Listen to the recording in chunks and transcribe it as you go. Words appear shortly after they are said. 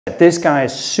This guy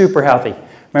is super healthy.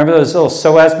 Remember those little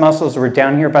psoas muscles that were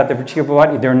down here about the vertebral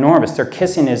body? They're enormous. They're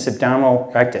kissing his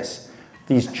abdominal rectus.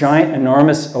 These giant,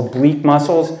 enormous oblique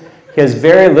muscles. He has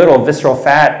very little visceral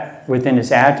fat within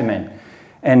his abdomen,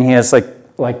 and he has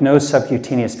like no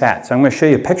subcutaneous fat. So I'm going to show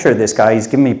you a picture of this guy. He's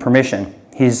given me permission.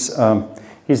 He's an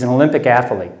Olympic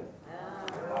athlete.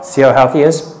 See how healthy he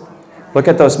is? Look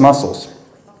at those muscles.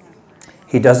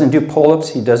 He doesn't do pull-ups,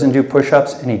 he doesn't do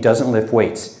push-ups, and he doesn't lift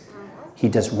weights. He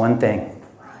does one thing,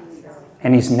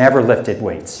 and he's never lifted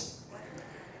weights.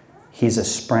 He's a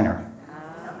sprinter.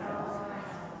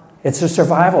 It's a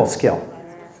survival skill.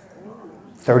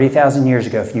 30,000 years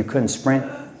ago, if you couldn't sprint,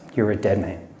 you were a dead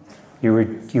man. You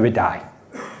would die.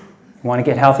 Want to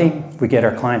get healthy? We get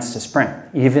our clients to sprint,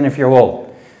 even if you're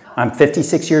old. I'm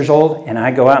 56 years old, and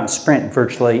I go out and sprint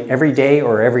virtually every day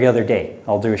or every other day.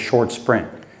 I'll do a short sprint.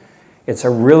 It's a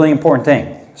really important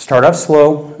thing. Start off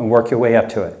slow and work your way up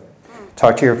to it.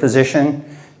 Talk to your physician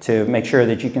to make sure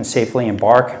that you can safely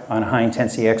embark on a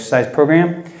high-intensity exercise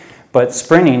program. But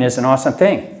sprinting is an awesome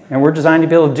thing, and we're designed to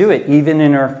be able to do it even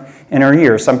in our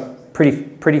years. I'm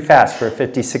pretty fast for a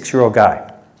 56-year-old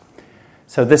guy.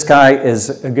 So this guy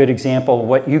is a good example of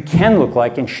what you can look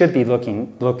like and should be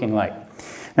looking like.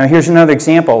 Now here's another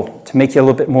example to make you a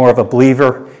little bit more of a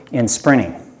believer in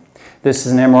sprinting. This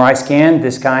is an MRI scan.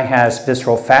 This guy has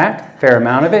visceral fat, fair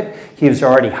amount of it. He was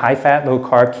already high-fat,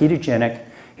 low-carb, ketogenic.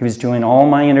 He was doing all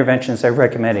my interventions I've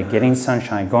recommended, getting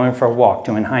sunshine, going for a walk,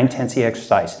 doing high-intensity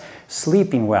exercise,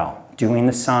 sleeping well, doing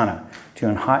the sauna,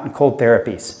 doing hot and cold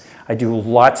therapies. I do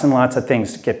lots and lots of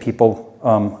things to get people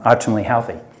optimally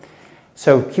healthy.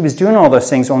 So he was doing all those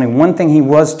things. Only one thing he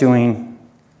was doing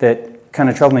that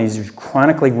kind of troubled me is he was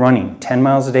chronically running 10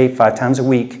 miles a day, 5 times a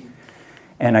week.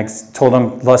 And I told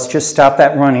him, let's just stop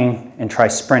that running and try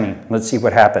sprinting. Let's see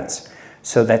what happens.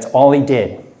 So that's all he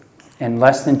did. In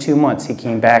less than 2 months, he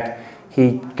came back.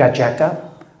 He got jacked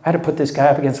up. I had to put this guy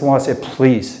up against the wall. I said,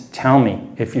 please tell me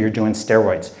if you're doing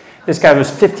steroids. This guy was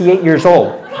 58 years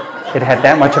old. It had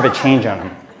that much of a change on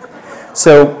him.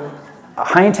 So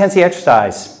high-intensity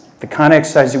exercise, the kind of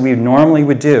exercise that we normally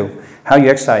would do, how you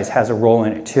exercise has a role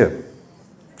in it too.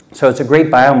 So it's a great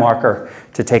biomarker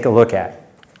to take a look at.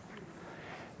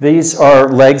 These are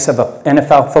legs of an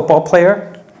NFL football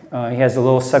player. He has a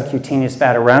little subcutaneous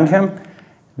fat around him.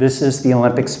 This is the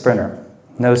Olympic sprinter.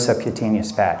 No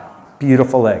subcutaneous fat.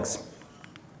 Beautiful legs.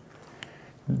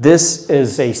 This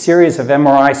is a series of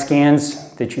MRI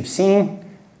scans that you've seen.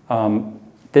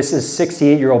 This is a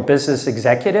 68-year-old business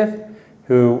executive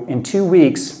who in 2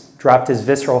 weeks dropped his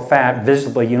visceral fat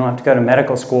visibly. You don't have to go to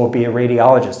medical school or be a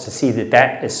radiologist to see that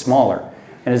that is smaller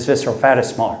and his visceral fat is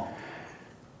smaller.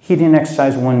 He didn't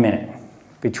exercise 1 minute.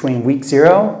 Between week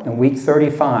 0 and week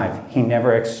 35, he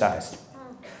never exercised.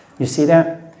 You see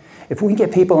that? If we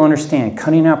get people to understand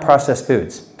cutting out processed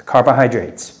foods, the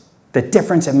carbohydrates, the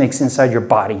difference it makes inside your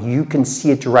body, you can see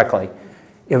it directly,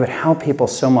 it would help people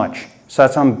so much. So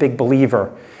that's why I'm a big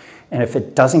believer. And if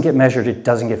it doesn't get measured, it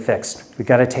doesn't get fixed. We've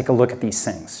got to take a look at these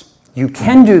things. You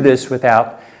can do this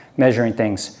without measuring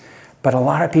things, but a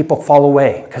lot of people fall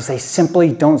away because they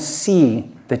simply don't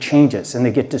see the changes and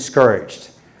they get discouraged.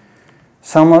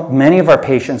 Many of our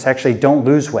patients actually don't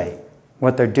lose weight.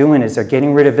 What they're doing is they're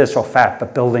getting rid of visceral fat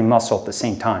but building muscle at the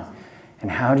same time. And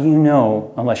how do you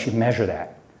know unless you measure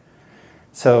that?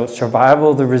 So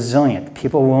survival of the resilient,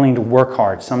 people willing to work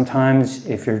hard. Sometimes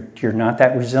if you're not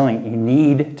that resilient, you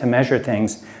need to measure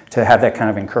things to have that kind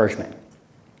of encouragement.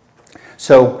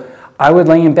 So I would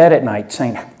lay in bed at night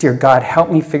saying, dear God, help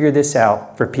me figure this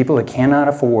out for people that cannot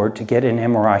afford to get an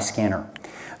MRI scanner.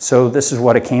 So this is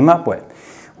what I came up with.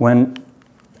 When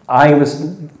I was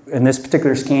in this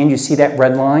particular scan, you see that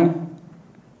red line?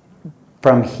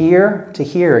 From here to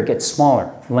here, it gets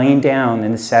smaller, laying down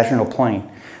in the sagittal plane.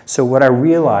 So what I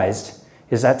realized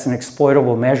is that's an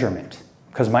exploitable measurement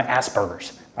because of my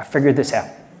Asperger's. I figured this out.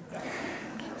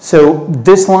 So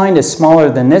this line is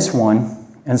smaller than this one,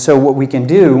 and so what we can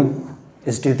do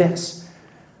is do this.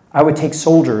 I would take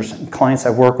soldiers and clients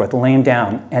I work with, lay them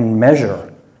down and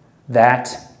measure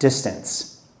that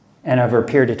distance, and over a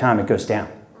period of time it goes down.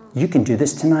 You can do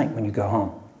this tonight when you go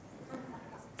home.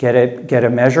 Get a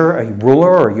measure, a ruler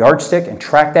or a yardstick, and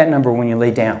track that number when you lay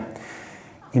down.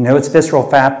 You know it's visceral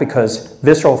fat because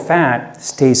visceral fat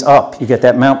stays up. You get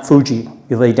that Mount Fuji,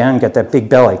 you lay down, you get that big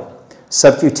belly.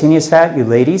 Subcutaneous fat, you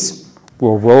ladies,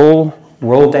 will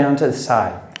roll down to the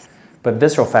side, but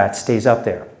visceral fat stays up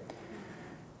there.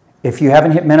 If you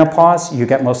haven't hit menopause, you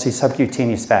get mostly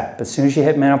subcutaneous fat. But as soon as you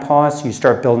hit menopause, you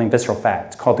start building visceral fat.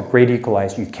 It's called the great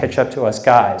equalizer. You catch up to us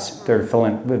guys that are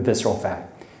filling with visceral fat.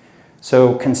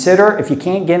 So consider, if you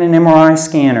can't get an MRI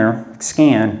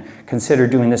scan, consider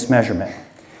doing this measurement.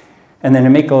 And then to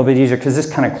make it a little bit easier, because this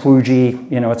is kind of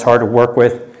kludgy, you know, it's hard to work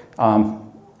with,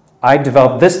 I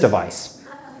developed this device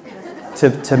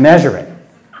to measure it.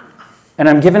 And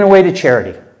I'm giving it away to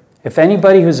charity. If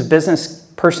anybody who's a business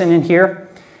person in here,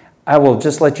 I will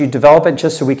just let you develop it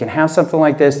just so we can have something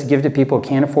like this to give to people who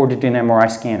can't afford to do an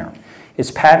MRI scanner.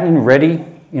 It's patented and ready,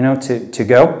 you know, to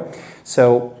go.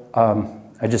 So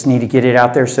I just need to get it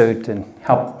out there so to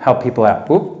help people out.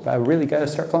 Whoop, I really got to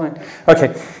start flying.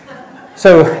 Okay,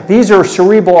 so these are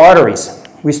cerebral arteries.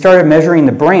 We started measuring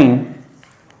the brain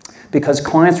because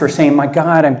clients were saying, my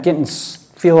God,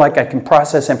 feel like I can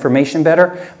process information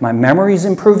better. My memory's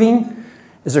improving.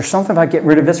 Is there something about getting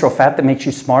rid of visceral fat that makes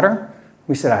you smarter?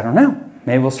 We said, I don't know.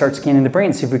 Maybe we'll start scanning the brain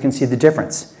and see if we can see the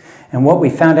difference. And what we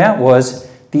found out was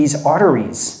these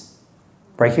arteries,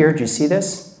 right here, do you see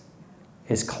this?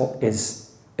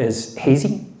 Is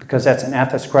hazy because that's an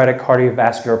atherosclerotic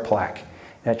cardiovascular plaque.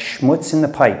 That schmutz in the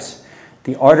pipes.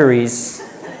 The arteries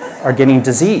are getting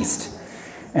diseased.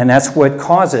 And that's what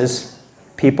causes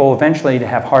people eventually to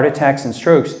have heart attacks and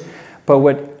strokes. But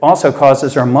what also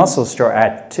causes our muscles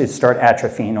to start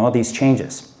atrophying, all these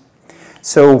changes.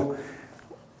 So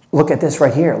look at this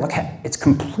right here. Look at it's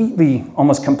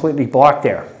almost completely blocked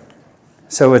there.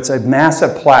 So it's a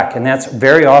massive plaque, and that's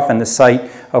very often the site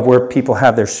of where people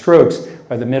have their strokes,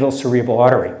 or the middle cerebral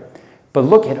artery. But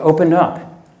look, it opened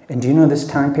up. And do you know this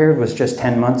time period was just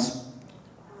 10 months?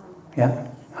 Yeah.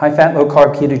 High fat, low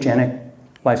carb, ketogenic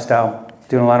lifestyle,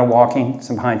 doing a lot of walking,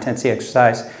 some high intensity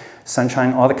exercise,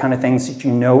 sunshine, all the kind of things that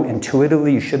you know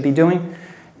intuitively you should be doing.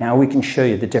 Now we can show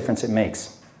you the difference it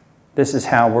makes. This is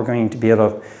how we're going to be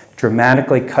able to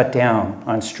dramatically cut down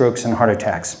on strokes and heart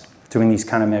attacks, doing these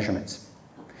kind of measurements.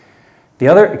 The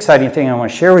other exciting thing I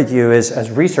want to share with you is, as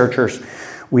researchers,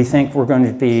 we think we're going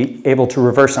to be able to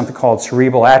reverse something called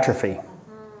cerebral atrophy.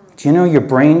 Do you know your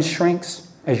brain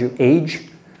shrinks as you age?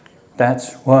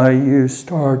 That's why you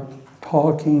start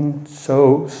talking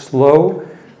so slow.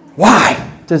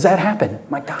 Why does that happen?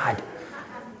 My God.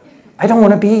 I don't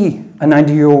want to be a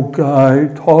 90-year-old guy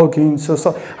talking so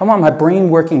slow. I want my brain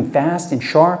working fast and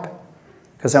sharp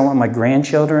because I want my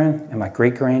grandchildren and my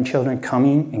great-grandchildren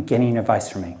coming and getting advice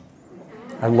from me.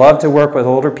 I love to work with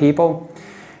older people,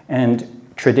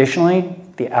 and traditionally,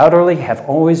 the elderly have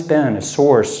always been a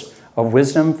source of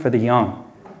wisdom for the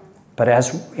young. But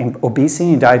as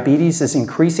obesity and diabetes is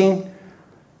increasing,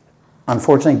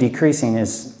 unfortunately decreasing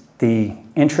is the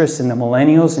interest in the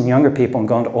millennials and younger people in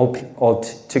going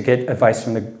to to get advice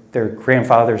from their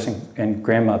grandfathers and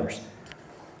grandmothers.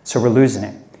 So we're losing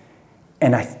it.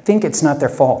 And I think it's not their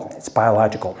fault, it's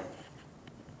biological.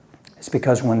 It's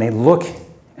because when they look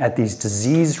at these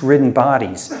disease-ridden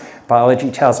bodies,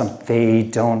 biology tells them they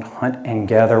don't hunt and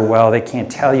gather well, they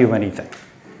can't tell you anything.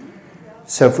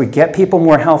 So if we get people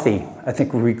more healthy, I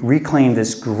think we reclaim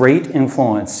this great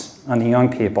influence on the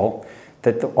young people,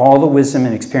 that all the wisdom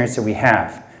and experience that we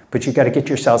have, but you've got to get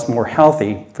yourselves more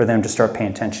healthy for them to start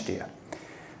paying attention to you.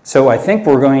 So I think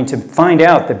we're going to find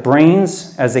out that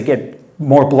brains, as they get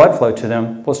more blood flow to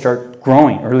them, will start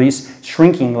growing, or at least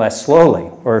shrinking less slowly,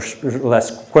 or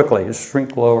less quickly, or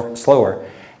shrink slower.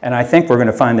 And I think we're going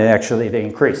to find that actually they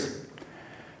increase.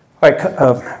 All right,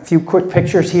 a few quick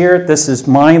pictures here. This is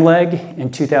my leg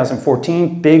in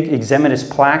 2014, big eczematous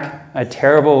plaque, a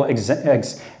terrible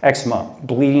eczema,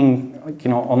 bleeding, you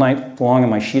know, all night long,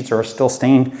 and my sheets are still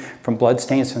stained from blood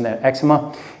stains from that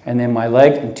eczema. And then my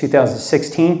leg in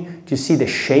 2016, do you see the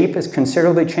shape has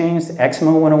considerably changed? The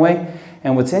eczema went away.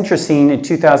 And what's interesting, in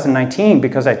 2019,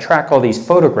 because I track all these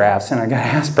photographs and I got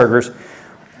Asperger's,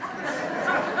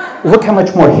 look how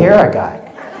much more hair I got.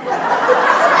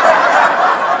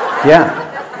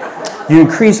 Yeah. You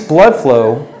increase blood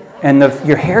flow and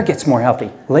your hair gets more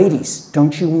healthy. Ladies,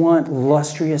 don't you want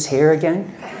lustrous hair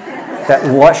again? That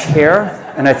lush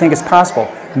hair? And I think it's possible.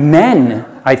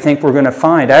 Men, I think we're going to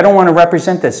find, I don't want to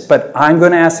represent this, but I'm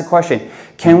going to ask the question,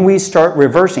 can we start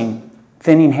reversing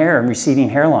thinning hair and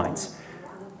receding hairlines?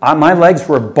 My legs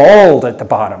were bald at the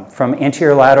bottom from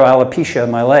anterior lateral alopecia of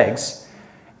my legs,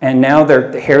 and now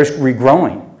the hair is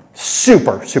regrowing.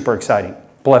 Super, super exciting.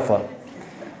 Blood flow.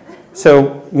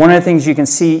 So one of the things you can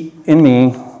see in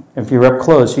me, if you're up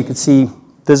close, you can see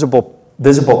visible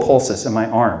pulses in my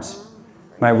arms.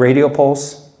 My radial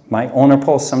pulse, my ulnar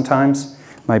pulse sometimes,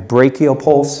 my brachial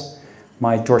pulse,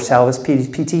 my dorsalis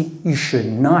PT. You should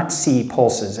not see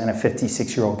pulses in a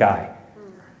 56-year-old guy.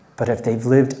 But if they've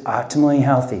lived optimally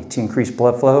healthy to increase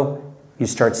blood flow, you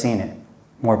start seeing it.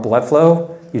 More blood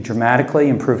flow, you dramatically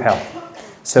improve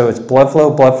health. So it's blood flow,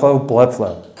 blood flow, blood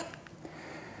flow.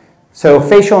 So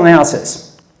facial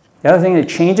analysis. The other thing that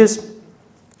changes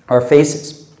are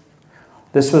faces.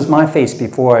 This was my face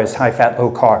before I was high-fat,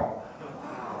 low-carb.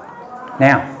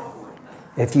 Now,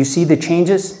 if you see the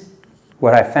changes,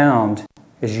 what I found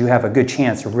is you have a good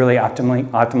chance of really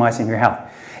optimizing your health.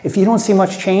 If you don't see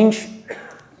much change,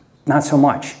 not so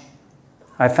much.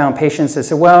 I found patients that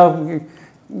said, well,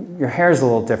 your hair is a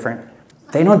little different.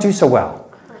 They don't do so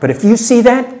well. But if you see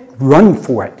that, run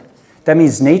for it. That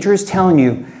means nature is telling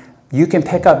you, you can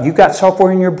pick up, you've got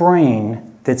software in your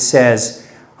brain that says,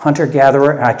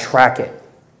 hunter-gatherer, and I track it.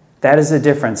 That is the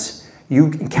difference. You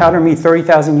encountered me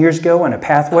 30,000 years ago in a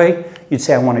pathway, you'd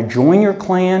say, I want to join your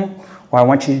clan, or I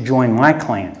want you to join my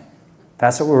clan.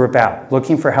 That's what we're about,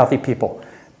 looking for healthy people.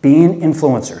 Being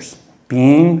influencers,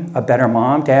 being a better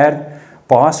mom, dad,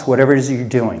 boss, whatever it is you're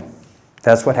doing.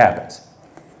 That's what happens.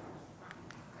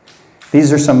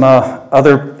 These are some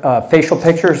other facial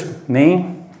pictures. Me,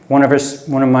 one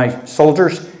of my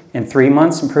soldiers, in 3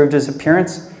 months improved his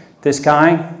appearance. This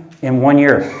guy, in 1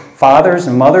 year. Fathers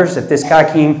and mothers, if this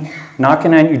guy came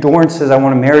knocking at your door and says, I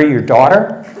want to marry your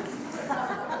daughter,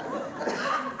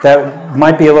 that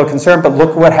might be a little concerned, but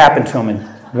look what happened to him in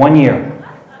 1 year.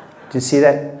 Do you see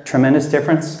that tremendous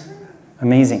difference?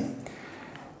 Amazing.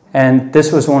 And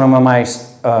this was one of my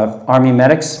Army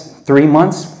medics, 3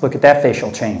 months. Look at that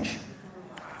facial change.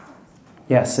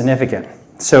 Yeah, significant.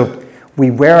 So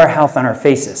we wear our health on our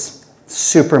faces.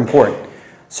 Super important.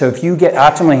 So if you get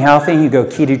optimally healthy, you go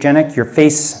ketogenic, your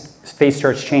face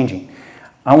starts changing.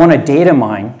 I want to data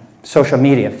mine social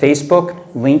media,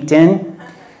 Facebook, LinkedIn,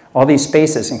 all these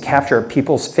spaces, and capture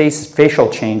people's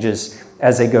facial changes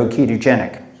as they go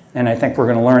ketogenic. And I think we're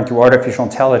going to learn through artificial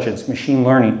intelligence, machine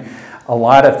learning, a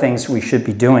lot of things we should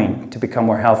be doing to become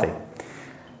more healthy.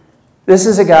 This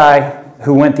is a guy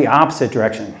who went the opposite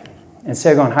direction.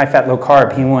 Instead of going high-fat,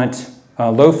 low-carb, he went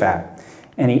low-fat,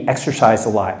 and he exercised a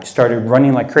lot. He started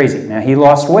running like crazy. Now, he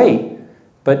lost weight,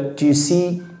 but do you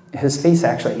see his face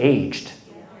actually aged?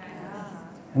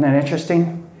 Isn't that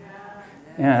interesting?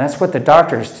 Yeah, that's what the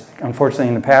doctors, unfortunately,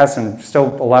 in the past, and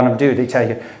still a lot of them do. They tell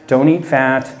you, don't eat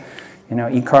fat,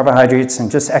 eat carbohydrates,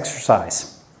 and just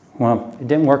exercise. Well, it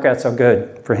didn't work out so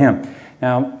good for him.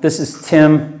 Now, this is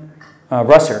Tim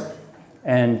Russer,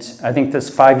 and I think this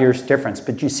 5 years difference.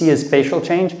 But you see his facial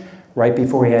change right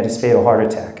before he had his fatal heart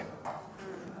attack.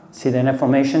 See that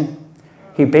inflammation?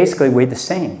 He basically weighed the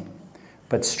same,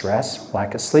 but stress,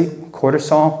 lack of sleep,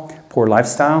 cortisol, poor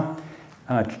lifestyle,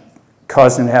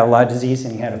 caused him to have a lot of disease,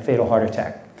 and he had a fatal heart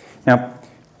attack. Now,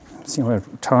 let's see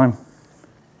what time.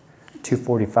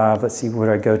 2:45. Let's see what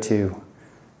I go to.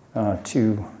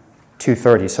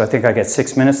 2:30. So I think I got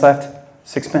 6 minutes left.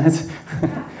 6 minutes.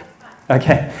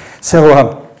 Okay.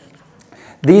 So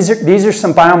these are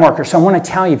some biomarkers. So I want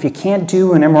to tell you, if you can't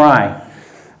do an MRI,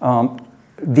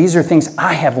 these are things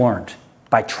I have learned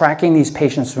by tracking these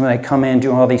patients when they come in,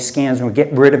 doing all these scans, and we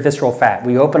get rid of visceral fat.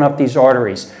 We open up these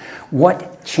arteries.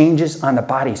 What changes on the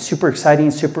body? Super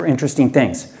exciting, super interesting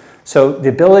things. So the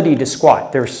ability to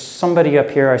squat. There's somebody up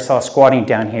here I saw squatting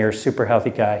down here, super healthy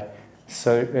guy.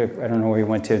 So I don't know where he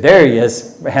went to. There he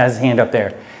is, has his hand up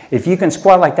there. If you can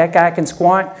squat like that guy can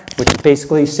squat, which is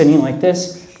basically sitting like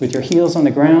this with your heels on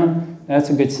the ground, that's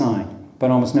a good sign. But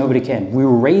almost nobody can. We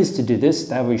were raised to do this,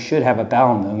 that we should have a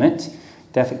bowel movement,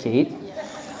 defecate.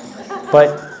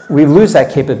 But we lose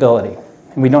that capability.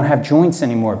 And we don't have joints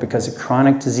anymore because of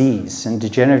chronic disease and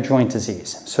degenerative joint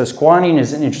disease. So squatting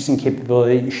is an interesting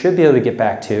capability you should be able to get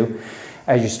back to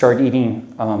as you start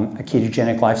eating a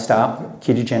ketogenic lifestyle,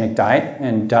 ketogenic diet,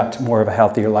 and adopt more of a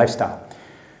healthier lifestyle.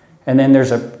 And then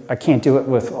there's I can't do it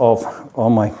with all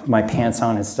my pants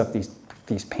on and stuff,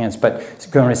 these pants, but it's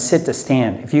going to sit to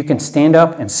stand. If you can stand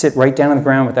up and sit right down on the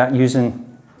ground without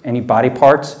using any body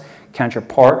parts, count your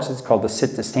parts, it's called the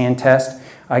sit to stand test.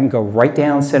 I can go right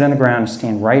down, sit on the ground, and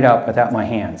stand right up without my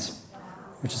hands,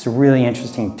 which is a really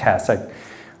interesting test. I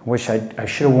wish I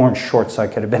should have worn shorts so I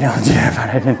could have been able to do it, but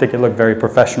I didn't think it looked very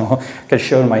professional because it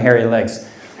showed my hairy legs.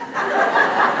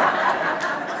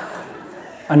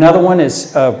 Another one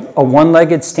is a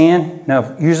one-legged stand.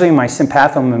 Now, usually my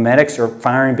sympathomimetics are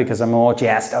firing because I'm all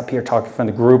jazzed up here talking from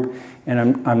the group,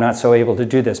 and I'm not so able to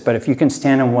do this. But if you can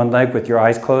stand on one leg with your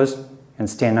eyes closed and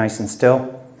stand nice and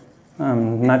still,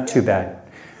 not too bad.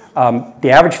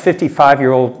 The average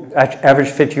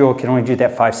 50-year-old can only do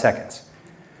that 5 seconds.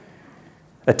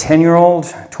 A 10-year-old,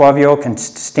 12-year-old can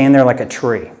stand there like a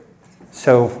tree.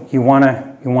 So you want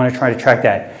to try to track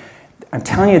that. I'm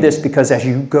telling you this because as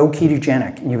you go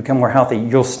ketogenic and you become more healthy,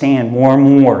 you'll stand more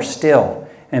and more still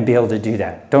and be able to do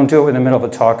that. Don't do it in the middle of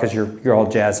a talk because you're all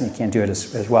jazzed and you can't do it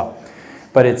as well.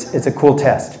 But it's a cool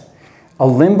test. A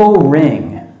limbo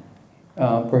ring.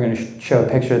 We're going to show a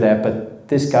picture of that, but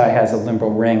this guy has a limbo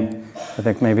ring. I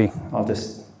think maybe I'll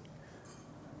just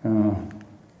Jump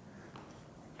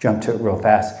to it real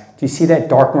fast. Do you see that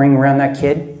dark ring around that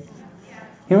kid?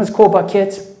 You know what's cool about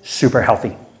kids? Super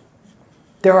healthy.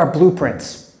 There are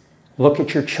blueprints. Look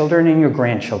at your children and your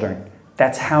grandchildren.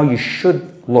 That's how you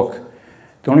should look.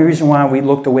 The only reason why we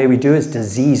look the way we do is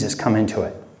disease has come into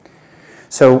it.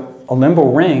 So a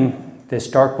limbal ring, this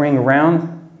dark ring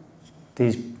around,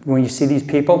 when you see these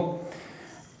people,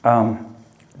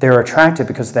 they're attracted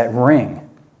because of that ring.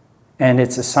 And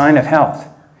it's a sign of health.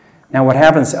 Now what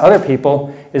happens to other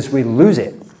people is we lose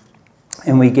it.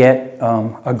 And we get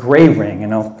a gray ring,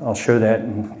 and I'll show that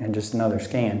in just another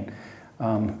scan.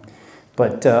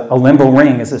 But a limbal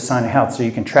ring is a sign of health, so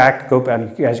you can track, you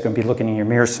guys are going to be looking in your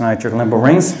mirrors tonight, your limbal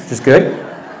rings, which is good.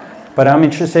 But I'm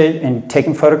interested in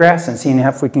taking photographs and seeing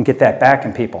if we can get that back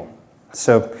in people.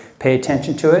 So pay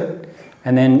attention to it.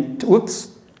 And then,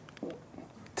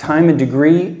 time and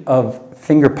degree of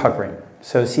finger puckering.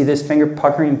 So see this fingers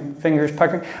puckering?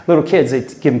 Little kids, they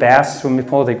give them baths, swimming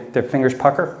pool, their fingers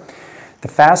pucker. The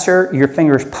faster your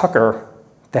fingers pucker,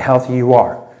 the healthier you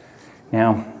are.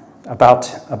 Now,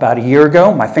 about a year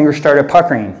ago, my fingers started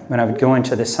puckering when I would go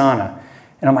into the sauna.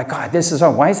 And I'm like, God,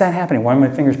 why is that happening? Why are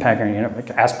my fingers puckering? You know, like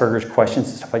Asperger's questions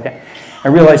and stuff like that. I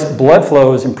realized blood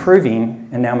flow is improving,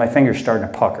 and now my fingers starting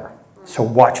to pucker. So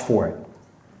watch for it.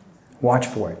 Watch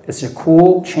for it. It's a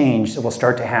cool change that will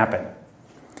start to happen.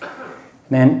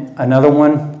 Then another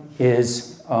one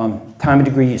is time and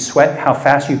degree you sweat. How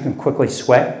fast you can quickly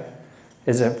sweat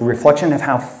is a reflection of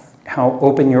how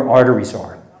open your arteries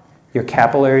are. Your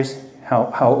capillaries,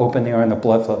 how open they are in the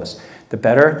blood flows. The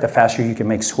better, the faster you can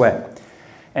make sweat.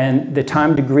 And the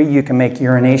time degree you can make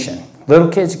urination. Little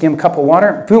kids, give them a cup of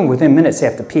water, boom, within minutes they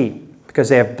have to pee because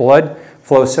they have blood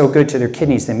flow so good to their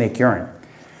kidneys they make urine.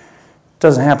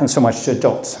 Doesn't happen so much to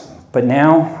adults. But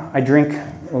now I drink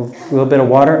a little bit of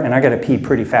water and I got to pee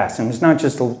pretty fast. And it's not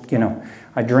just,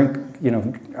 I drink,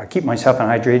 I keep myself in a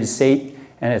hydrated state,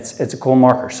 and it's a cool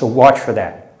marker. So watch for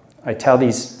that. I tell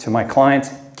these to my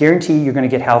clients, guarantee you're going to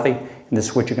get healthy, and this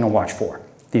is what you're going to watch for.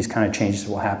 These kind of changes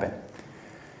will happen.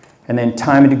 And then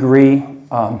time and degree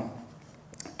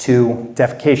to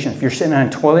defecation. If you're sitting on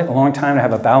a toilet a long time to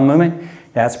have a bowel movement,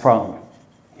 that's a problem.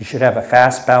 You should have a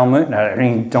fast bowel movement. I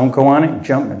mean, don't go on it and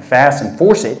jump and fast and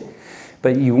force it,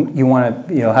 but you want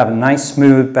to have a nice,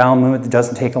 smooth bowel movement that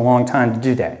doesn't take a long time to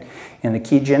do that. And the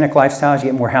ketogenic lifestyle, as you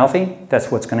get more healthy,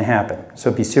 that's what's going to happen. So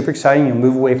it'll be super exciting. You'll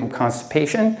move away from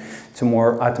constipation to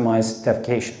more optimized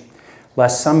defecation.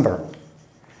 Less sunburn.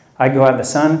 I go out in the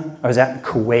sun. I was out in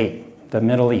Kuwait, the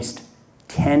Middle East,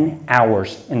 10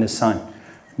 hours in the sun.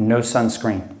 No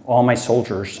sunscreen. All my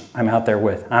soldiers I'm out there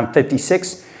with. I'm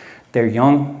 56. They're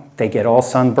young. They get all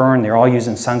sunburn. They're all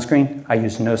using sunscreen. I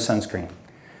use no sunscreen.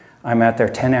 I'm out there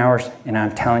 10 hours, and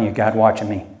I'm telling you, God watching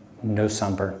me, no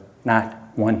sunburn. Not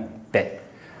one bit.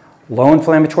 Low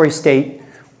inflammatory state,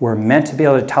 we're meant to be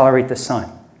able to tolerate the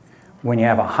sun. When you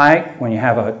have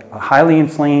a highly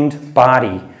inflamed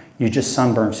body, you just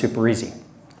sunburn super easy.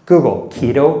 Google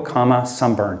keto,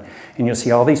 sunburn, and you'll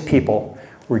see all these people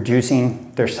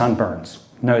reducing their sunburns.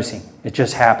 Noticing, it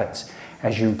just happens.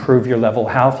 As you improve your level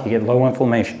of health, you get low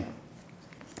inflammation.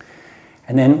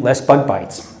 And then less bug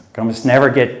bites. You almost never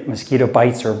get mosquito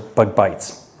bites or bug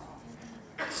bites.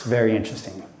 It's very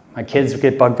interesting. My kids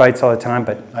get bug bites all the time,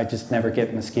 but I just never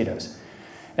get mosquitoes.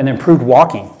 And improved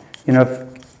walking. If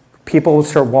people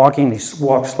start walking, they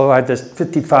walk slow. I had this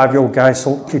 55-year-old guy,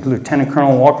 lieutenant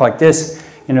colonel, walk like this.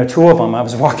 Two of them, I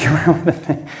was walking around with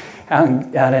them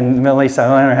out in the Middle East. I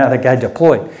don't know how that guy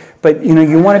deployed. But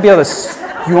you want to be able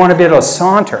to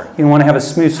saunter. You want to have a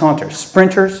smooth saunter.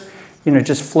 Sprinters,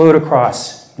 just float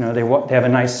across. They have a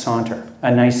nice saunter,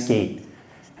 a nice gait.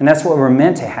 And that's what we're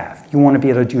meant to have. You want to be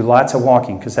able to do lots of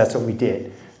walking because that's what we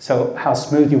did. So how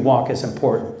smooth you walk is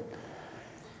important.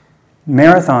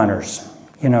 Marathoners,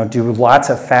 do lots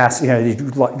of fast, they do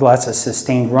lots of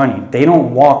sustained running. They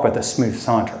don't walk with a smooth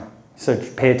saunter. So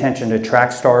pay attention to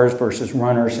track stars versus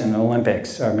runners in the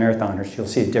Olympics or marathoners. You'll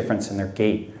see a difference in their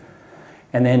gait.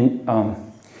 And then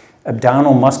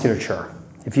abdominal musculature.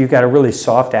 If you've got a really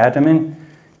soft abdomen,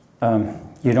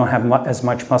 you don't have as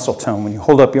much muscle tone. When you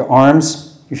hold up your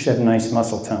arms, you should have nice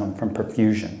muscle tone from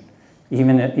perfusion,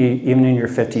 even in your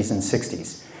 50s and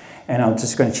 60s. And I'm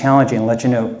just going to challenge you and let you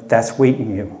know that's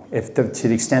waiting you. To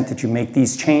the extent that you make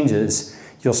these changes,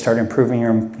 you'll start improving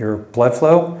your blood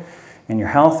flow and your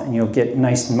health, and you'll get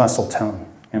nice muscle tone,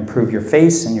 improve your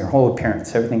face and your whole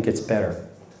appearance. Everything gets better.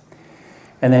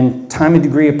 And then time and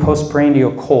degree of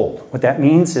postprandial cold. What that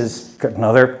means is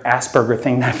another Asperger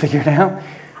thing that I figured out.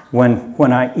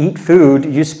 When I eat food,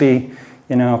 it used to be,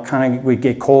 we'd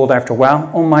get cold after a while.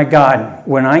 Oh my God,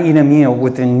 when I eat a meal,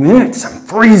 within minutes, I'm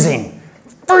freezing.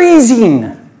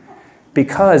 freezing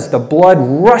because the blood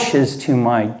rushes to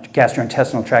my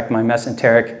gastrointestinal tract, my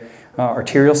mesenteric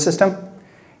arterial system,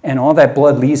 and all that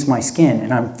blood leaves my skin,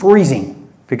 and I'm freezing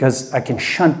because I can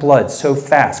shunt blood so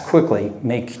fast, quickly,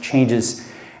 make changes.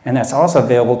 And that's also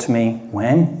available to me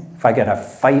when? If I got to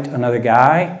fight another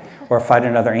guy or fight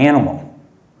another animal.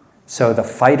 So the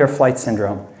fight or flight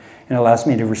syndrome, and it allows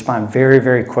me to respond very,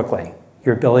 very quickly.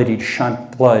 Your ability to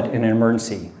shunt blood in an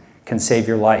emergency can save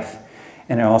your life.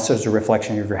 And it also is a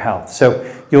reflection of your health. So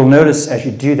you'll notice as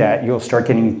you do that, you'll start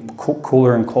getting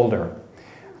cooler and colder.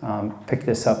 Pick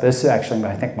this up. This is actually,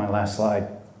 I think, my last slide.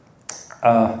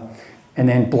 And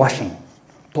then blushing.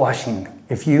 Blushing.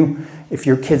 If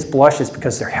your kids blush, it's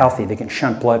because they're healthy. They can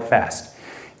shunt blood fast.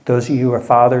 Those of you who are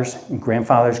fathers and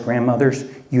grandfathers, grandmothers,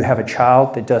 you have a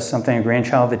child that does something, a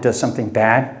grandchild that does something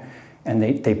bad, and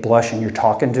they blush and you're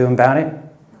talking to them about it,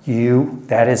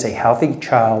 that is a healthy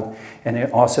child, and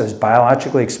it also is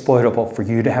biologically exploitable for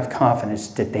you to have confidence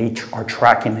that they are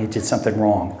tracking they did something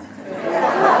wrong.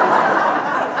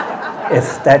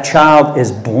 If that child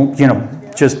is,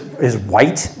 just is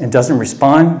white and doesn't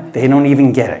respond, they don't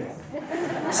even get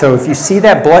it. So if you see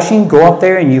that blushing, go up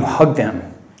there and you hug them.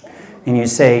 And you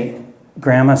say,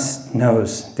 Grandma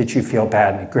knows that you feel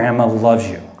badly. Grandma loves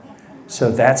you.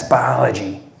 So that's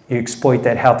biology. You exploit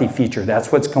that healthy feature.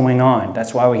 That's what's going on.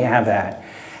 That's why we have that.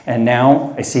 And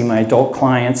now I see my adult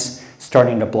clients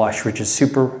starting to blush, which is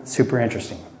super, super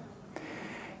interesting.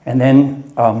 And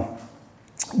then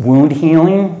wound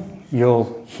healing.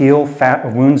 You'll heal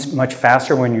wounds much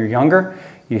faster when you're younger.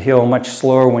 You heal much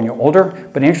slower when you're older.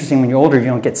 But interesting, when you're older, you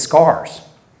don't get scars.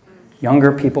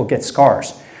 Younger people get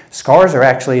scars. Scars are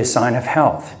actually a sign of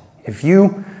health. If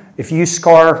you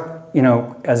scar,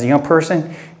 as a young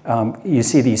person, you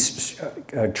see these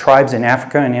tribes in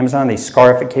Africa and Amazon, they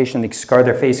scarification, they scar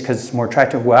their face because it's more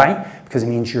attractive. Why? Because it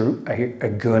means you're a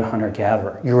good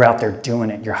hunter-gatherer. You're out there doing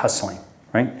it. You're hustling,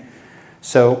 right?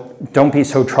 So don't be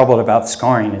so troubled about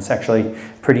scarring. It's actually a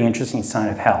pretty interesting sign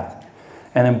of health.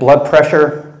 And then blood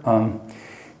pressure.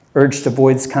 Urge to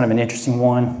avoid is kind of an interesting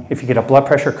one. If you get a blood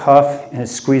pressure cuff and it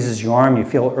squeezes your arm, you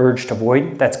feel urge to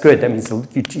avoid, that's good. That means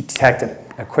you detect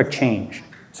a quick change.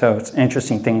 So it's an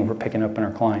interesting thing we're picking up in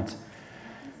our clients.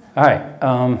 All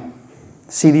right,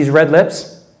 see these red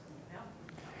lips?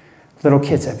 Little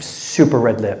kids have super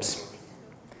red lips.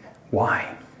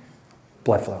 Why?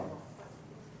 Blood flow.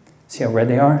 See how red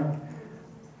they are?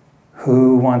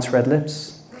 Who wants red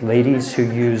lips? Ladies who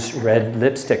use red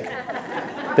lipstick.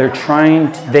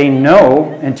 They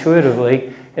know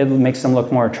intuitively it makes them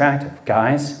look more attractive.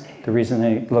 Guys, the reason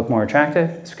they look more attractive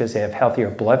is because they have healthier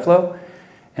blood flow,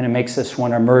 and it makes us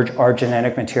want to merge our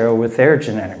genetic material with their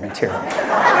genetic material.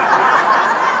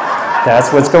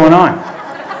 That's what's going on.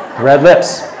 Red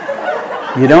lips.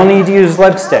 You don't need to use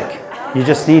lipstick. You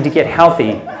just need to get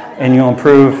healthy, and you'll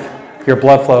improve your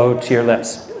blood flow to your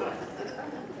lips.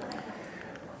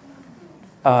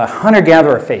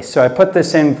 Hunter-gatherer face. So I put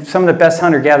this in, some of the best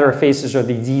hunter-gatherer faces are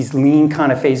these lean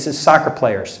kind of faces. Soccer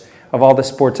players, of all the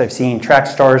sports I've seen, track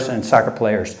stars and soccer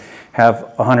players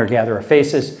have a hunter-gatherer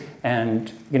faces.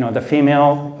 And the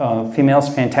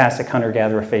females, fantastic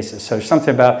hunter-gatherer faces. So there's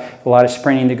something about a lot of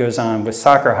sprinting that goes on with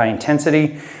soccer, high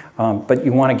intensity, but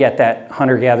you want to get that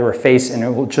hunter-gatherer face and it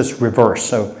will just reverse.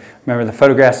 So remember the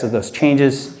photographs of those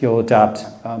changes, you'll adopt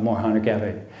more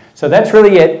hunter-gatherer. So that's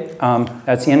really it.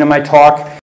 That's the end of my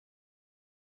talk.